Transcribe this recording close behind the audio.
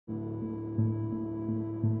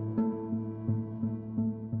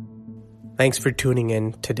Thanks for tuning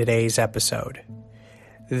in to today's episode.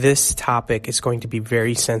 This topic is going to be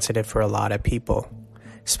very sensitive for a lot of people,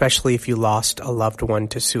 especially if you lost a loved one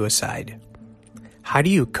to suicide. How do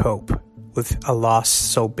you cope with a loss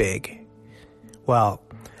so big? Well,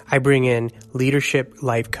 I bring in leadership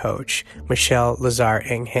life coach Michelle Lazar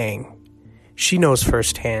Anhang. She knows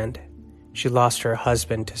firsthand. She lost her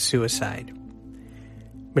husband to suicide.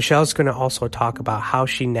 Michelle's going to also talk about how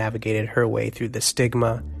she navigated her way through the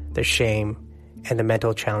stigma, the shame, and the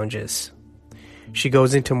mental challenges. She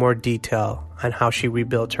goes into more detail on how she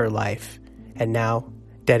rebuilt her life and now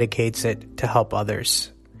dedicates it to help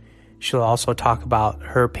others. She'll also talk about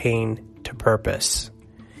her pain to purpose.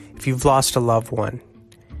 If you've lost a loved one,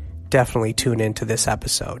 definitely tune into this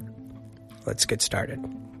episode. Let's get started.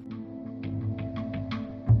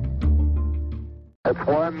 It's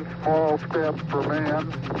one small step for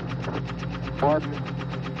man, one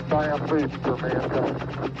giant leap for mankind.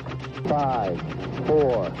 5,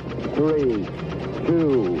 4, 3,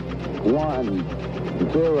 2,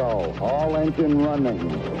 1, 0. All engine running.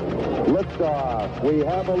 Liftoff. We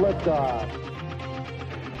have a liftoff.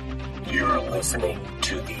 You're listening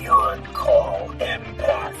to the On-Call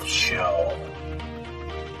Empath Show.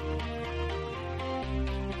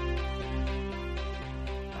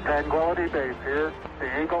 Tranquility Base here.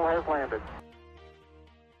 The Eagle has landed.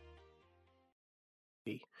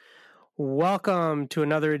 Welcome to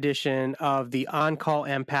another edition of the On-Call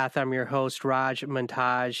Empath. I'm your host, Raj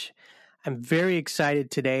Montage. I'm very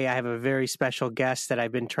excited today. I have a very special guest that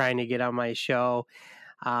I've been trying to get on my show,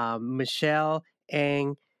 Michelle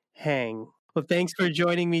Anhang. Well, thanks for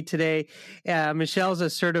joining me today. Michelle's a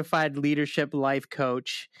certified leadership life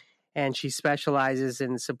coach, and she specializes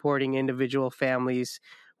in supporting individual families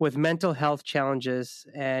with mental health challenges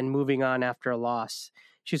and moving on after a loss.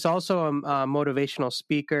 She's also a motivational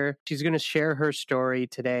speaker. She's going to share her story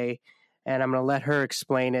today, and I'm going to let her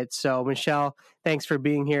explain it. So, Michelle, thanks for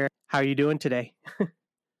being here. How are you doing today?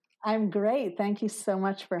 I'm great. Thank you so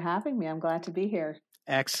much for having me. I'm glad to be here.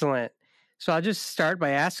 Excellent. So I'll just start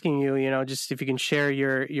by asking you, just if you can share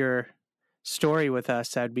your story with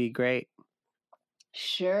us, that'd be great.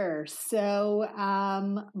 Sure. So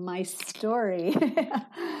my story,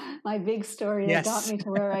 my big story that got me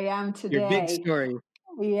to where I am today. Your big story.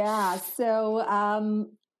 Yeah. So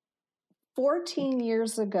 14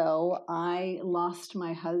 years ago, I lost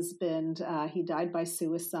my husband. He died by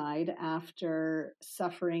suicide after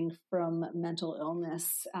suffering from mental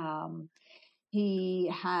illness.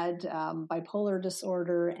 He had bipolar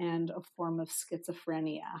disorder and a form of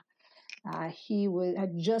schizophrenia. He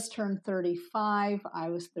had just turned 35. I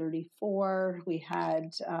was 34. We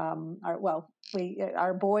had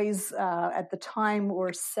our boys at the time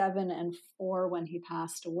were 7 and 4 when he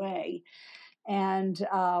passed away, and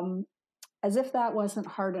as if that wasn't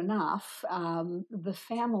hard enough, the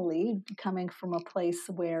family, coming from a place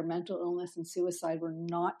where mental illness and suicide were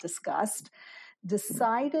not discussed,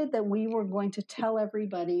 decided that we were going to tell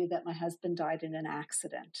everybody that my husband died in an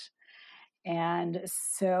accident. And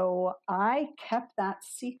so I kept that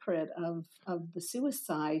secret of the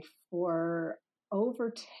suicide for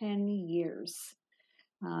over 10 years.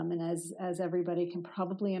 And as everybody can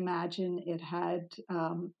probably imagine, it had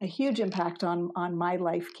a huge impact on my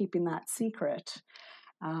life, keeping that secret.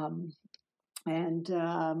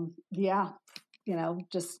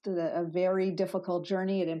 Just a very difficult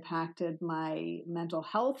journey. It impacted my mental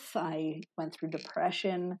health. I went through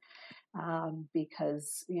depression.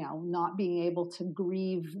 Because, not being able to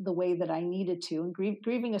grieve the way that I needed to. And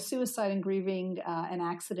grieving a suicide and grieving an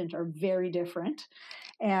accident are very different.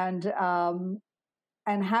 And I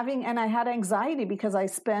had anxiety because I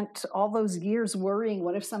spent all those years worrying,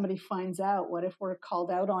 what if somebody finds out? What if we're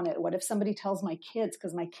called out on it? What if somebody tells my kids?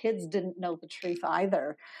 Because my kids didn't know the truth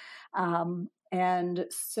either. And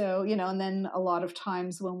so, and then a lot of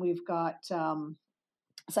times when we've got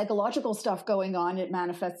psychological stuff going on, it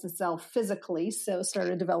manifests itself physically. So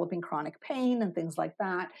started developing chronic pain and things like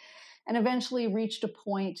that. And eventually reached a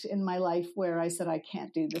point in my life where I said, I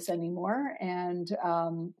can't do this anymore. And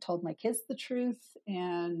told my kids the truth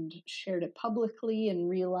and shared it publicly and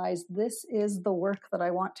realized this is the work that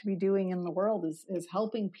I want to be doing in the world, is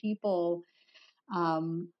helping people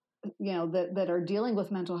that are dealing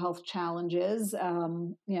with mental health challenges,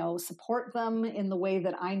 support them in the way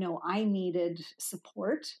that I know I needed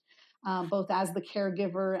support, both as the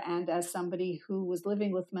caregiver and as somebody who was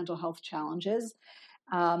living with mental health challenges.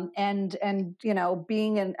 And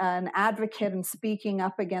being an advocate and speaking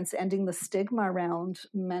up against ending the stigma around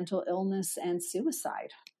mental illness and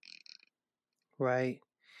suicide. Right.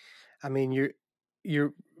 I mean,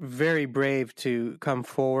 you're very brave to come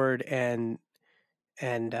forward and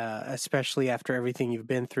and especially after everything you've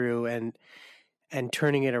been through, and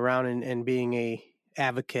turning it around and being a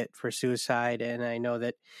advocate for suicide. And I know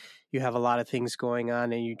that you have a lot of things going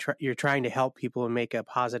on, and you're trying to help people and make a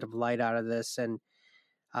positive light out of this. And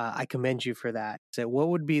I commend you for that. So what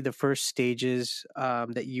would be the first stages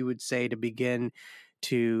that you would say to begin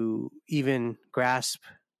to even grasp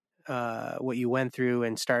what you went through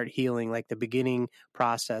and start healing, like the beginning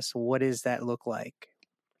process? What does that look like?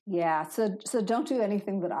 Yeah, so don't do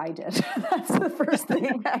anything that I did. That's the first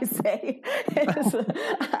thing I say. Is,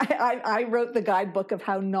 I wrote the guidebook of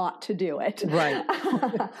how not to do it. Right.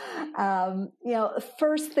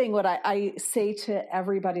 First thing what I say to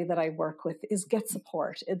everybody that I work with is get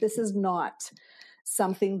support. This is not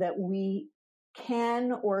something that we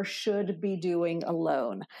can or should be doing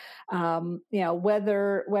alone.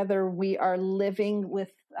 Whether we are living with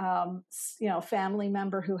family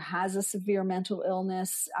member who has a severe mental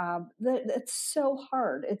illness, it's so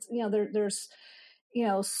hard. It's there's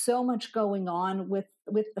so much going on with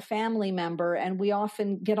the family member, and we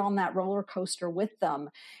often get on that roller coaster with them.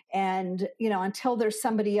 And until there's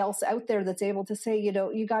somebody else out there that's able to say,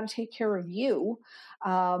 you got to take care of you.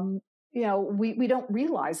 We don't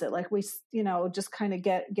realize it. Like we, just kind of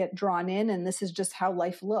get drawn in, and this is just how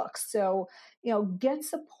life looks. So, get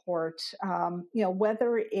support,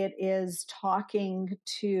 whether it is talking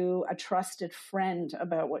to a trusted friend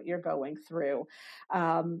about what you're going through,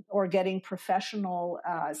 or getting professional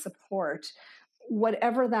support.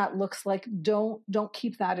 Whatever that looks like, don't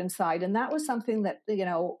keep that inside. And that was something that,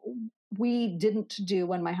 we didn't do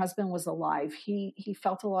when my husband was alive. He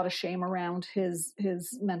felt a lot of shame around his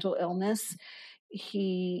mental illness.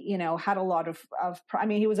 He, had a lot of,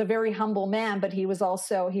 he was a very humble man, but he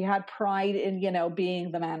had pride in,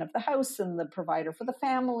 being the man of the house and the provider for the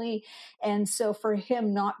family. And so for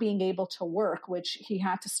him not being able to work, which he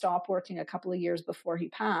had to stop working a couple of years before he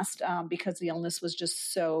passed, because the illness was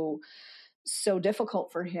just so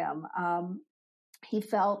difficult for him. He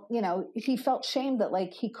felt shame that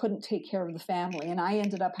like he couldn't take care of the family. And I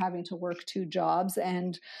ended up having to work 2 jobs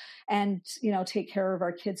and take care of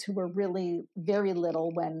our kids who were really very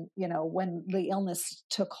little when the illness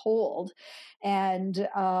took hold. And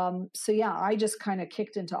I just kind of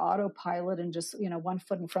kicked into autopilot and just, one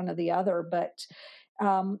foot in front of the other. But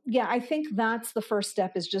I think that's the first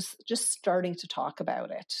step, is just starting to talk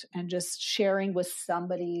about it and just sharing with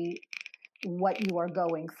somebody what you are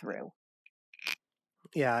going through.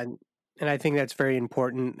 Yeah. And I think that's very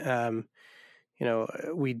important.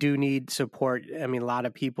 We do need support. I mean, a lot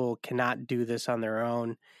of people cannot do this on their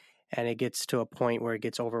own, and it gets to a point where it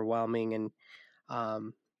gets overwhelming. And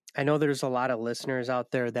I know there's a lot of listeners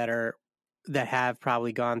out there that have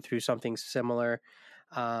probably gone through something similar.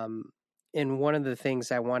 And one of the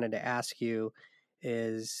things I wanted to ask you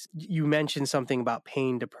is, you mentioned something about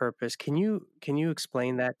pain to purpose. Can you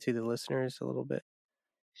explain that to the listeners a little bit?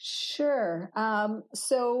 Sure.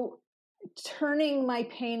 So turning my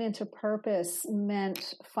pain into purpose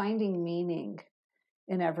meant finding meaning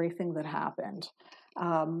in everything that happened.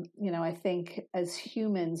 I think as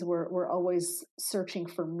humans, we're always searching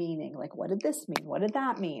for meaning. Like, what did this mean? What did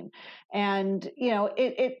that mean? And,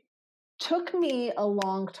 it took me a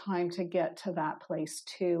long time to get to that place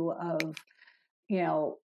too of,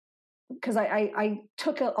 because I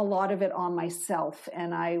took a lot of it on myself,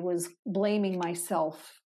 and I was blaming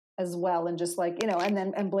myself as well, and just like,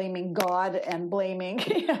 and blaming God, and blaming,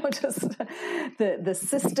 just the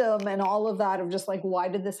system and all of that, of just like, why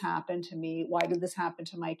did this happen to me? Why did this happen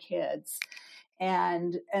to my kids?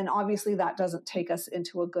 And obviously that doesn't take us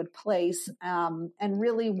into a good place. And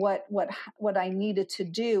really what I needed to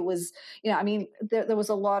do was, there was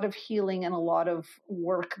a lot of healing and a lot of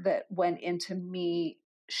work that went into me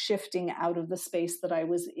shifting out of the space that I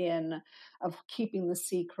was in, of keeping the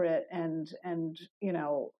secret and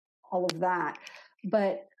all of that.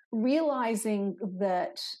 But realizing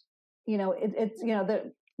that,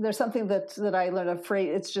 that there's something that I learned, a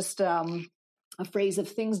phrase, it's just a phrase of,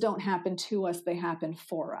 things don't happen to us, they happen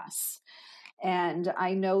for us. And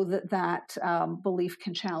I know that belief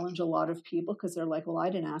can challenge a lot of people, because they're like, well, I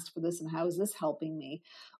didn't ask for this, and how is this helping me?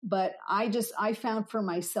 But I found for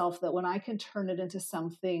myself that when I can turn it into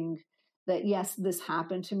something that, yes, this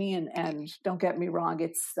happened to me, and don't get me wrong,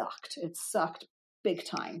 it sucked big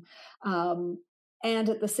time. And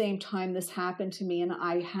at the same time, this happened to me, and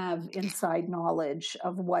I have inside knowledge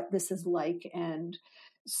of what this is like. And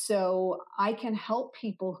so I can help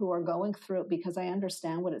people who are going through it, because I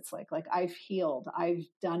understand what it's like. Like, I've healed, I've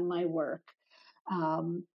done my work.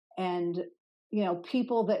 And,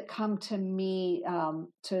 people that come to me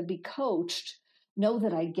to be coached know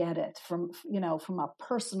that I get it from a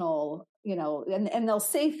personal and they'll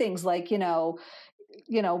say things like,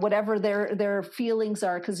 whatever their feelings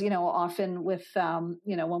are, because often with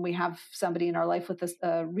when we have somebody in our life with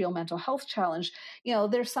a real mental health challenge,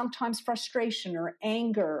 there's sometimes frustration or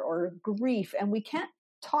anger or grief, and we can't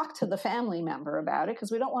talk to the family member about it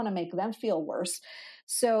because we don't want to make them feel worse.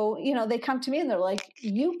 So they come to me and they're like,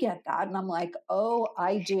 you get that? And I'm like, oh,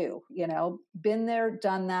 I do. Been there,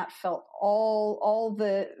 done that, felt all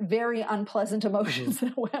the very unpleasant emotions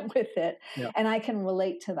that went with it. Yeah. And I can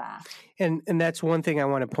relate to that. And that's one thing I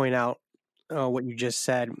want to point out, what you just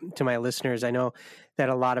said to my listeners. I know that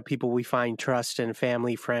a lot of people, we find trust in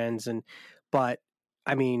family, friends, but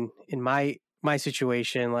I mean, in my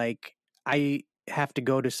situation, like, I have to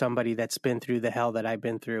go to somebody that's been through the hell that I've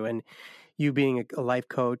been through. And you being a life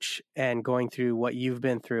coach and going through what you've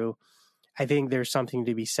been through, I think there's something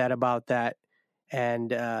to be said about that. And,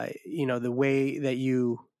 the way that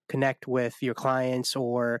you connect with your clients,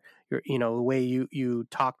 or the way you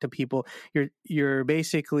talk to people, you're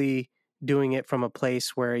basically doing it from a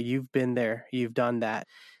place where you've been there, you've done that.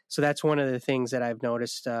 So that's one of the things that I've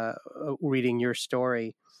noticed, reading your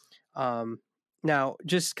story. Now,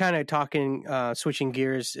 just kind of talking, switching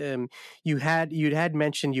gears, you'd had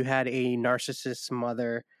mentioned you had a narcissist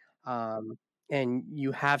mother, and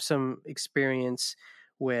you have some experience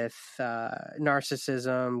with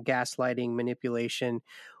narcissism, gaslighting, manipulation.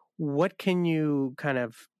 What can you kind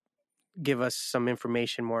of give us some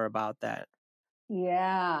information more about that?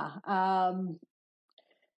 Yeah.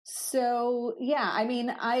 So yeah, I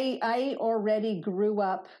mean, I already I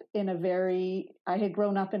had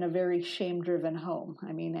grown up in a very shame-driven home.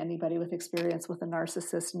 I mean, anybody with experience with a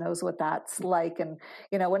narcissist knows what that's like. And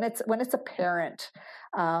when it's a parent,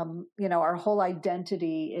 our whole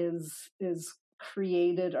identity is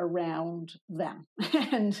created around them,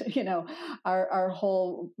 and our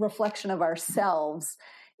whole reflection of ourselves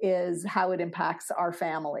is how it impacts our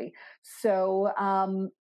family. So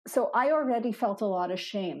I already felt a lot of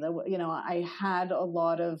shame. I had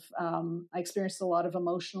I experienced a lot of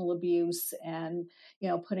emotional abuse and,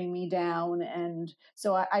 putting me down. And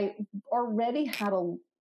so I already had a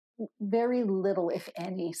very little, if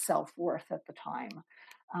any, self-worth at the time.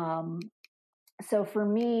 So for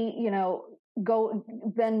me,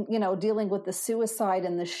 dealing with the suicide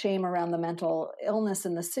and the shame around the mental illness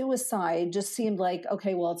and the suicide just seemed like,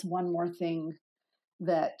 okay, well, it's one more thing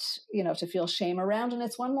that, to feel shame around. And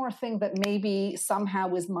it's one more thing that maybe somehow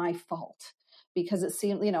was my fault, because it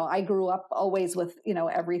seemed, I grew up always with,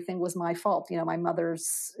 everything was my fault. My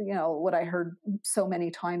mother's, what I heard so many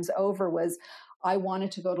times over was, I wanted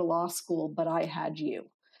to go to law school, but I had you.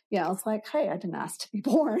 It's like, hey, I didn't ask to be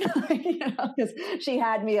born, because she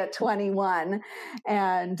had me at 21,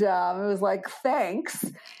 and it was like, thanks.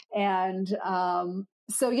 And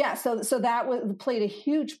so that played a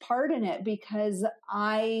huge part in it, because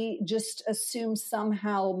I just assumed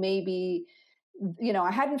somehow maybe,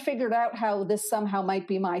 I hadn't figured out how this somehow might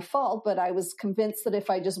be my fault, but I was convinced that if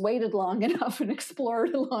I just waited long enough and explored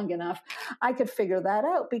long enough, I could figure that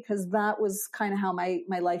out, because that was kind of how my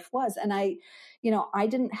life was. And I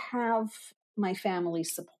didn't have my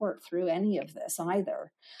family's support through any of this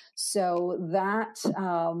either. So that,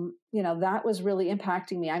 that was really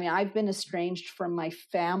impacting me. I mean, I've been estranged from my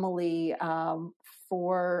family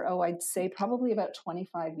for, I'd say probably about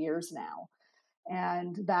 25 years now.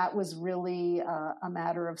 And that was really a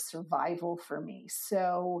matter of survival for me.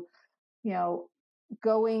 So,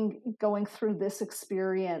 going through this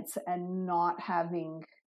experience and not having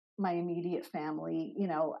my immediate family,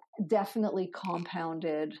 definitely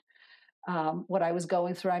compounded what I was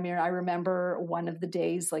going through. I mean, I remember one of the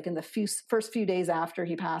days, like in the first few days after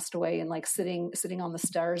he passed away, and like sitting on the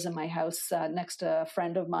stairs in my house next to a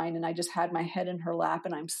friend of mine, and I just had my head in her lap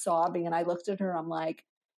and I'm sobbing, and I looked at her, I'm like,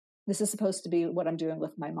 this is supposed to be what I'm doing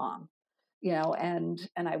with my mom, and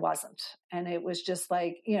I wasn't. And it was just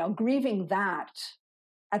like, grieving that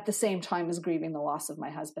at the same time as grieving the loss of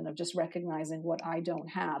my husband, of just recognizing what I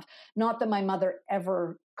don't have. Not that my mother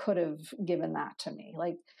ever could have given that to me.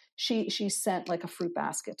 Like she sent like a fruit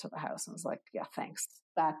basket to the house and was like, yeah, thanks.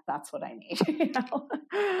 That's what I need.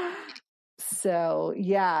 So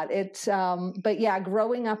yeah, but yeah,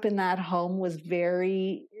 growing up in that home was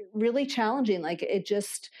really challenging. Like it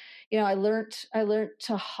just, I learned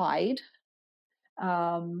to hide.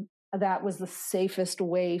 That was the safest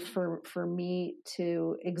way for me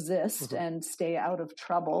to exist and stay out of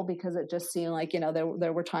trouble, because it just seemed like,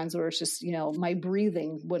 there were times where it's just, my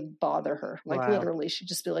breathing would bother her. Like literally, she'd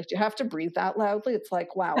just be like, do you have to breathe that loudly? It's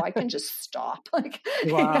like, wow, I can just stop. Like,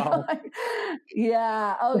 wow.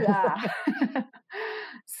 yeah. Oh yeah.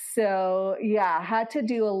 So yeah, had to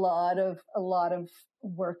do a lot of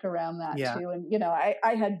work around that Yeah. too. And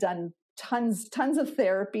I had done tons of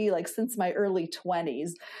therapy like since my early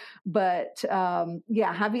 20s, but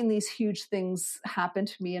yeah, having these huge things happen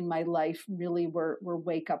to me in my life really were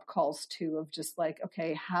wake up calls too, of just like,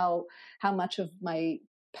 okay, how much of my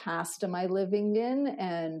past am I living in,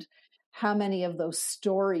 and how many of those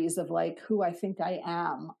stories of like who I think I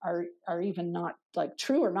am are even not like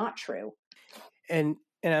true or not true. And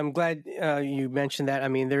I'm glad you mentioned that. I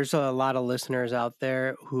mean, there's a lot of listeners out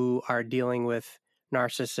there who are dealing with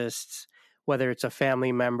narcissists, whether it's a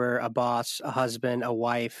family member, a boss, a husband, a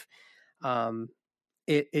wife. Um,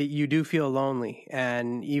 you do feel lonely,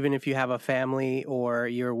 and even if you have a family or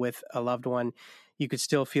you're with a loved one, you could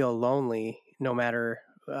still feel lonely, no matter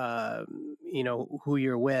who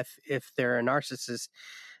you're with. If they're a narcissist,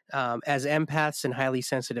 as empaths and highly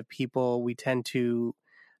sensitive people, we tend to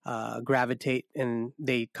gravitate, and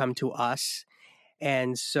they come to us.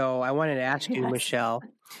 And so I wanted to ask you, Yes. Michelle,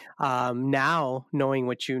 now knowing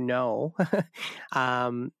what you know,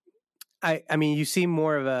 um, I mean, you seem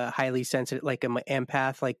more of a highly sensitive, like an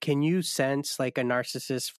empath. Like, can you sense like a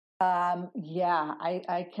narcissist? Yeah,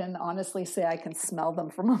 I can honestly say I can smell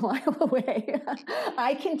them from a mile away.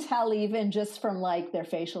 I can tell even just from like their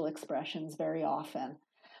facial expressions very often.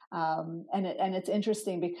 And it's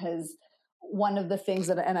interesting because one of the things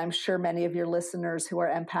that, and I'm sure many of your listeners who are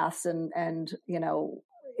empaths and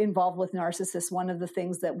involved with narcissists, one of the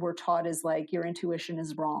things that we're taught is like your intuition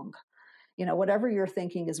is wrong. Whatever you're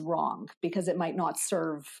thinking is wrong because it might not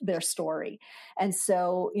serve their story. And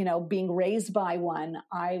so, being raised by one,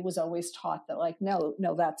 I was always taught that like, no,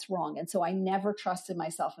 that's wrong. And so I never trusted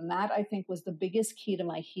myself. And that I think was the biggest key to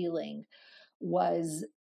my healing, was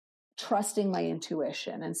trusting my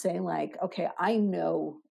intuition and saying like, okay, I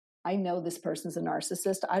know this person's a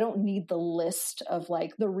narcissist. I don't need the list of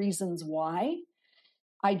like the reasons why.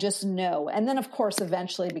 I just know. And then, of course,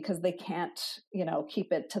 eventually, because they can't,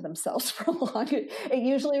 keep it to themselves for long, it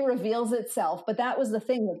usually reveals itself. But that was the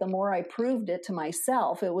thing, that the more I proved it to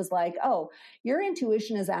myself, it was like, oh, your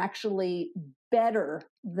intuition is actually better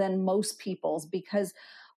than most people's. Because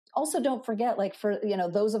also don't forget, like for,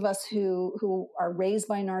 those of us who are raised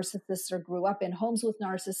by narcissists or grew up in homes with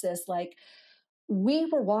narcissists, like we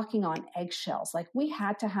were walking on eggshells. Like we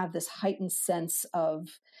had to have this heightened sense of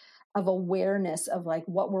awareness of like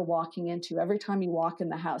what we're walking into every time you walk in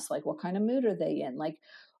the house. Like what kind of mood are they in? Like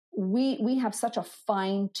we have such a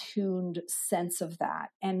fine-tuned sense of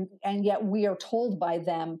that, and yet we are told by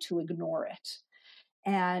them to ignore it.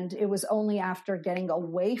 And it was only after getting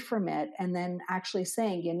away from it and then actually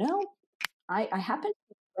saying, I happen to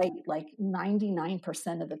be right like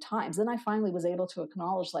 99% of the times. Then I finally was able to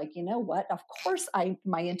acknowledge, like, you know what? Of course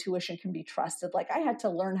my intuition can be trusted. Like I had to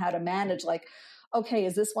learn how to manage, like, okay,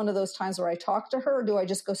 is this one of those times where I talk to her, or do I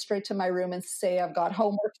just go straight to my room and say I've got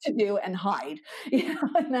homework to do and hide?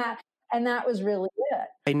 And that was really it.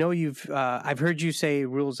 I know I've heard you say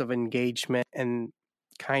rules of engagement and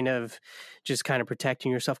kind of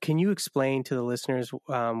protecting yourself. Can you explain to the listeners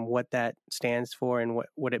what that stands for and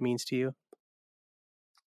what it means to you?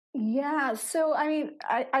 Yeah. So, I mean,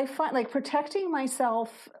 I find like protecting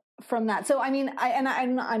myself from that. So, I mean,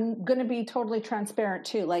 I'm going to be totally transparent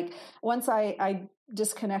too. Like once I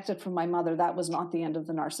disconnected from my mother, that was not the end of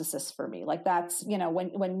the narcissist for me. Like that's,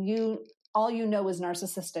 when all you know is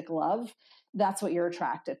narcissistic love, that's what you're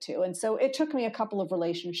attracted to. And so it took me a couple of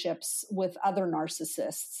relationships with other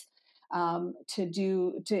narcissists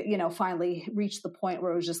to finally reach the point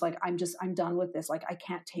where it was just like, I'm done with this. Like I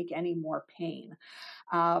can't take any more pain.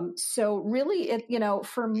 So really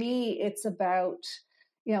for me, it's about,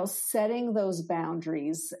 setting those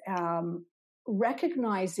boundaries,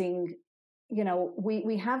 recognizing,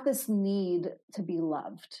 we have this need to be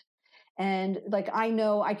loved. And like, I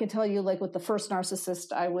know I can tell you, like with the first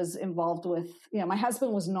narcissist I was involved with, my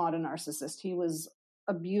husband was not a narcissist. He was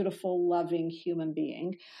a beautiful, loving human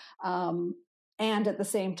being. And at the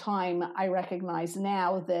same time, I recognize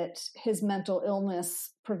now that his mental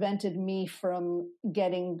illness prevented me from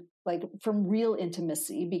getting from real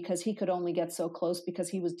intimacy, because he could only get so close because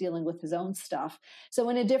he was dealing with his own stuff. So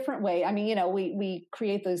in a different way, I mean, we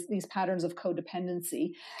create these patterns of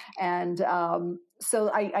codependency. And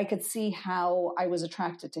so I could see how I was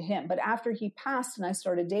attracted to him. But after he passed and I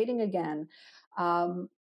started dating again,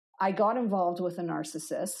 I got involved with a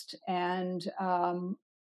narcissist, and I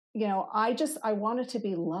wanted to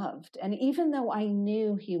be loved. And even though I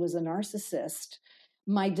knew he was a narcissist,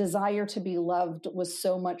 my desire to be loved was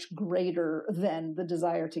so much greater than the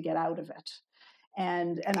desire to get out of it.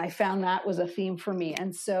 And I found that was a theme for me.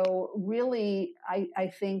 And so really,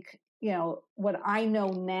 I think what I know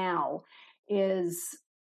now is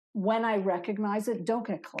when I recognize it, don't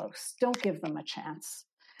get close. Don't give them a chance.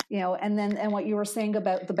 And what you were saying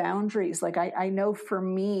about the boundaries, like I know for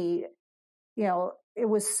me, it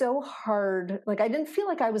was so hard. Like I didn't feel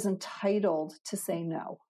like I was entitled to say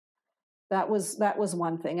no. That was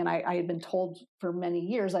one thing. And I had been told for many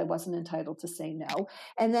years I wasn't entitled to say no.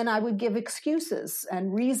 And then I would give excuses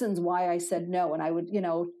and reasons why I said no. And I would,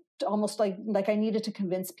 almost like I needed to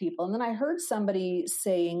convince people. And then I heard somebody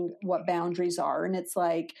saying what boundaries are. And it's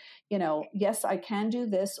like, yes, I can do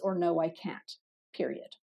this, or no, I can't,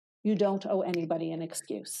 period. You don't owe anybody an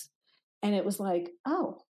excuse. And it was like,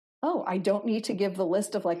 oh, I don't need to give the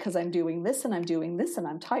list of like, because I'm doing this and I'm doing this and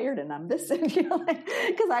I'm tired and I'm this, and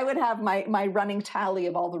because I would have my running tally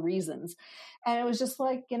of all the reasons. And it was just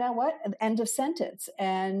like, you know what, end of sentence.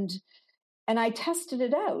 And I tested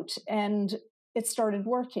it out and it started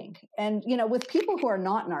working. And, with people who are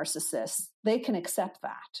not narcissists, they can accept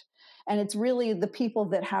that. And it's really the people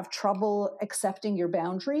that have trouble accepting your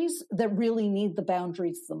boundaries that really need the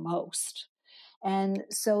boundaries the most. And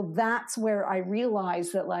so that's where I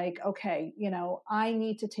realized that, like, okay, I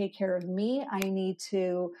need to take care of me. I need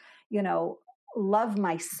to, love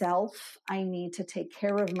myself. I need to take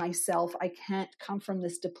care of myself. I can't come from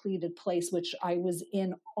this depleted place, which I was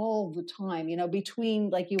in all the time, between,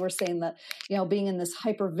 like you were saying, that, being in this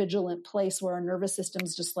hyper vigilant place where our nervous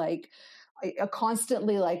system's just like,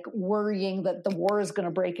 constantly like worrying that the war is going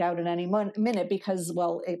to break out at any minute because,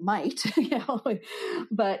 well, it might,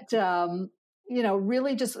 but,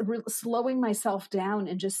 really just slowing myself down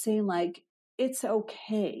and just saying like, it's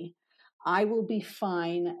okay. I will be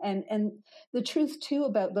fine. And the truth too,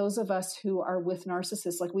 about those of us who are with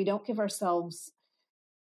narcissists, like we don't give ourselves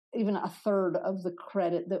even a third of the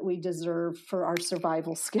credit that we deserve for our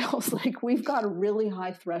survival skills. Like we've got a really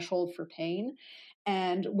high threshold for pain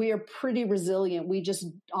and we are pretty resilient. We just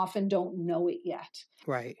often don't know it yet.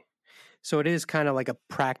 Right. So it is kind of like a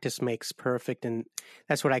practice makes perfect. And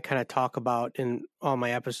that's what I kind of talk about in all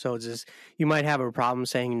my episodes is you might have a problem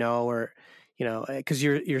saying no, or, because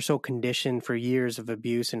you're so conditioned for years of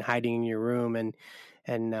abuse and hiding in your room and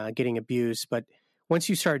getting abused. But once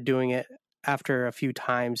you start doing it after a few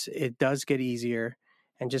times, it does get easier.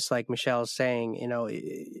 And just like Michelle is saying,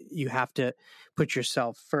 you have to put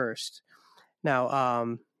yourself first.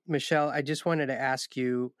 Now, Michelle, I just wanted to ask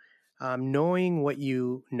you, knowing what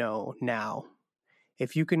you know now,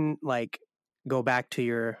 if you can like go back to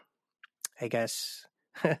your, I guess,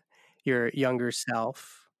 your younger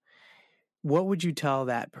self, what would you tell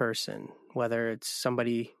that person, whether it's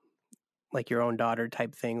somebody like your own daughter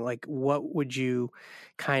type thing? Like, what would you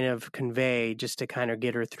kind of convey just to kind of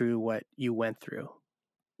get her through what you went through?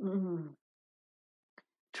 Mm-hmm.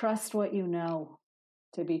 Trust what you know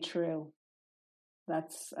to be true.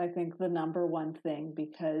 That's, I think, the number one thing,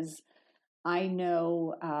 because I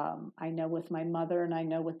know with my mother and I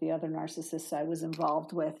know with the other narcissists I was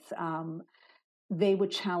involved with, they would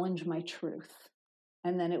challenge my truth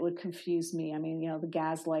and then it would confuse me. I mean, the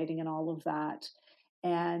gaslighting and all of that.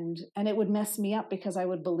 And it would mess me up because I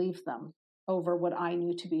would believe them over what I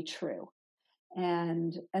knew to be true.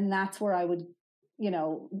 And that's where I would,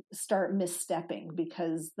 start misstepping,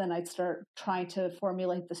 because then I'd start trying to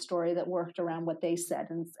formulate the story that worked around what they said.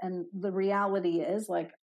 And the reality is,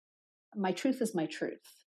 like, my truth is my truth,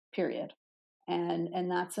 period.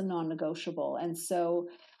 And that's a non-negotiable. And so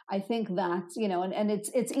I think that's, and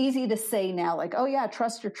it's easy to say now, like, oh yeah,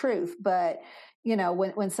 trust your truth. But,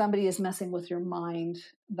 when somebody is messing with your mind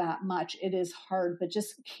that much, it is hard, but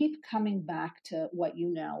just keep coming back to what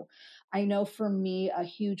you know. I know for me, a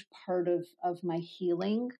huge part of my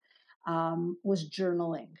healing was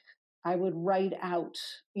journaling. I would write out,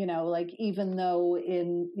 like, even though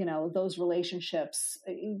in, those relationships,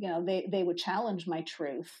 they would challenge my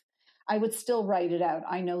truth, I would still write it out.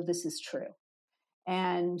 I know this is true.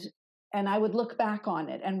 And I would look back on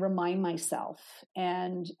it and remind myself.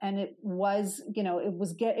 And it was,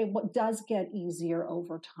 it does get easier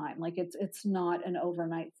over time. Like it's not an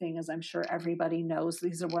overnight thing, as I'm sure everybody knows.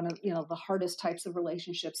 These are one of, the hardest types of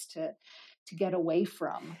relationships to get away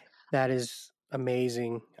from. That is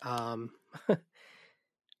amazing.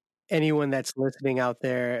 Anyone that's listening out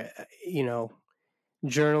there,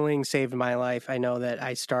 journaling saved my life. I know that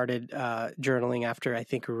I started journaling after I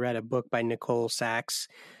think I read a book by Nicole Sachs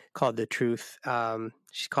called The Truth.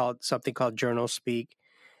 She's called something called Journal Speak.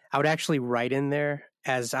 I would actually write in there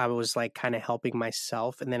as I was like kind of helping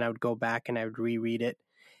myself, and then I would go back and I would reread it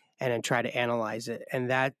and then try to analyze it. And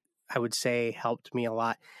that, I would say, helped me a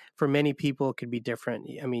lot. For many people, it could be different.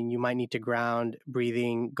 I mean, you might need to ground,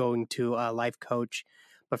 breathing, going to a life coach.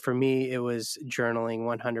 But for me, it was journaling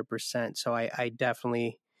 100%. So I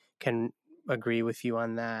definitely can agree with you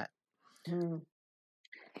on that. Mm.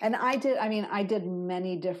 And I did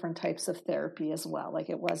many different types of therapy as well. Like,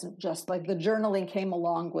 it wasn't just like the journaling came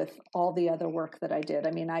along with all the other work that I did.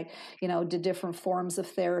 I mean, I did different forms of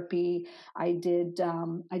therapy. I did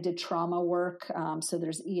trauma work. So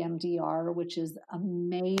there's EMDR, which is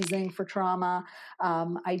amazing for trauma.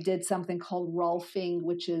 I did something called Rolfing,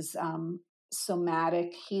 which is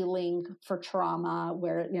somatic healing for trauma,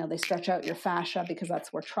 where they stretch out your fascia because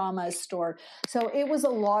that's where trauma is stored. So it was a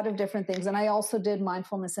lot of different things. And I also did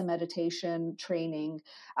mindfulness and meditation training.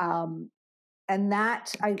 And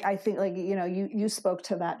that, I think, like, you spoke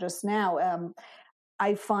to that just now.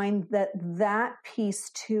 I find that piece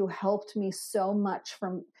too helped me so much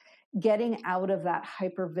from getting out of that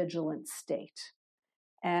hypervigilant state.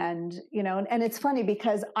 And, and it's funny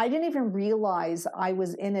because I didn't even realize I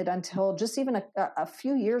was in it until just even a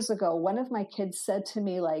few years ago. One of my kids said to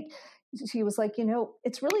me, like, she was like,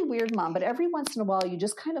 it's really weird, Mom, but every once in a while you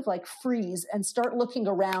just kind of like freeze and start looking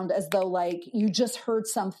around as though like you just heard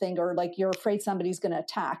something, or like you're afraid somebody's going to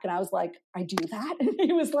attack. And I was like, I do that? And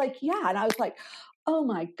he was like, yeah. And I was like, oh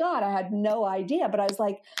my God, I had no idea. But I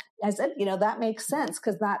said, that makes sense,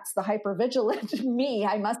 because that's the hypervigilant me.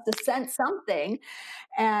 I must have sensed something.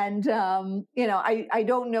 And, I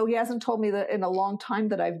don't know, he hasn't told me that in a long time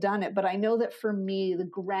that I've done it, but I know that for me, the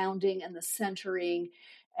grounding and the centering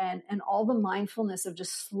and all the mindfulness of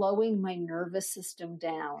just slowing my nervous system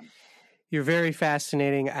down. You're very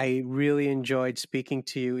fascinating. I really enjoyed speaking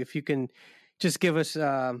to you. If you can just give us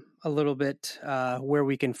a little bit where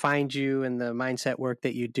we can find you and the mindset work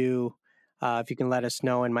that you do, if you can let us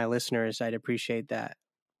know, and my listeners, I'd appreciate that.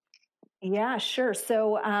 Yeah, sure.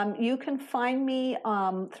 So you can find me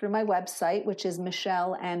through my website, which is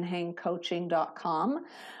michelleanhangcoaching.com.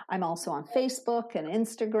 I'm also on Facebook and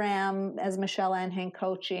Instagram as Michelle Anhang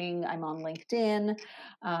Coaching. I'm on LinkedIn.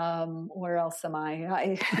 Where else am I?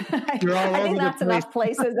 I think that's enough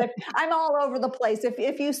places. I'm all over the place.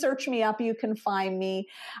 If you search me up, you can find me.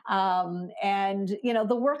 And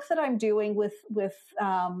the work that I'm doing with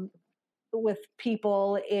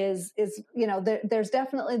people is there's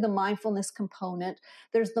definitely the mindfulness component.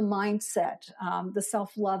 There's the mindset, the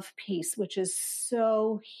self-love piece, which is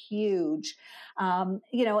so huge. And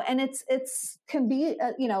it's can be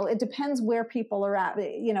it depends where people are at,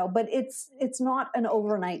 but it's not an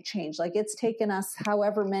overnight change. Like, it's taken us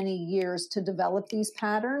however many years to develop these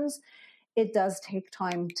patterns. It does take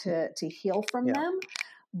time to heal from them.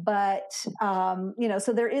 But,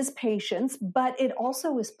 so there is patience, but it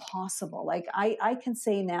also is possible. Like, I can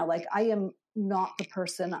say now, like, I am not the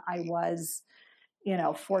person I was,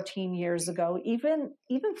 14 years ago, even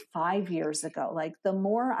 5 years ago. Like, the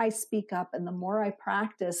more I speak up and the more I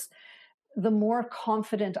practice, the more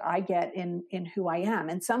confident I get in who I am.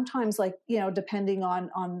 And sometimes, like, depending on,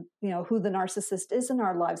 who the narcissist is in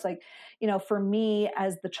our lives, like, for me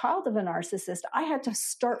as the child of a narcissist, I had to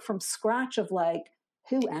start from scratch of like,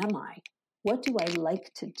 who am I? What do I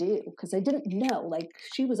like to do? Because I didn't know. Like,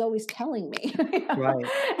 she was always telling me. Right.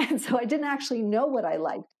 And so I didn't actually know what I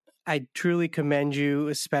liked. I truly commend you,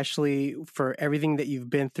 especially for everything that you've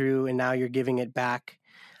been through, and now you're giving it back.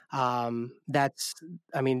 That's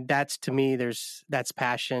to me, that's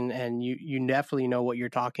passion, and you definitely know what you're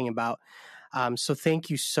talking about. So thank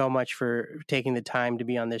you so much for taking the time to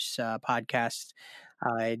be on this podcast.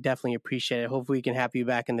 I definitely appreciate it. Hopefully we can have you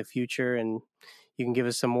back in the future and you can give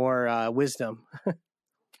us some more wisdom.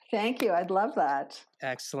 Thank you. I'd love that.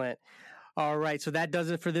 Excellent. All right. So that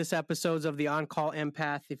does it for this episode of the On Call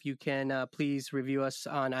Empath. If you can, please review us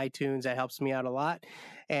on iTunes. That helps me out a lot.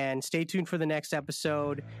 And stay tuned for the next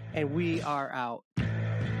episode. And we are out.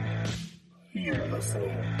 You're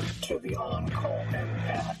listening to the On Call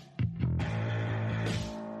Empath.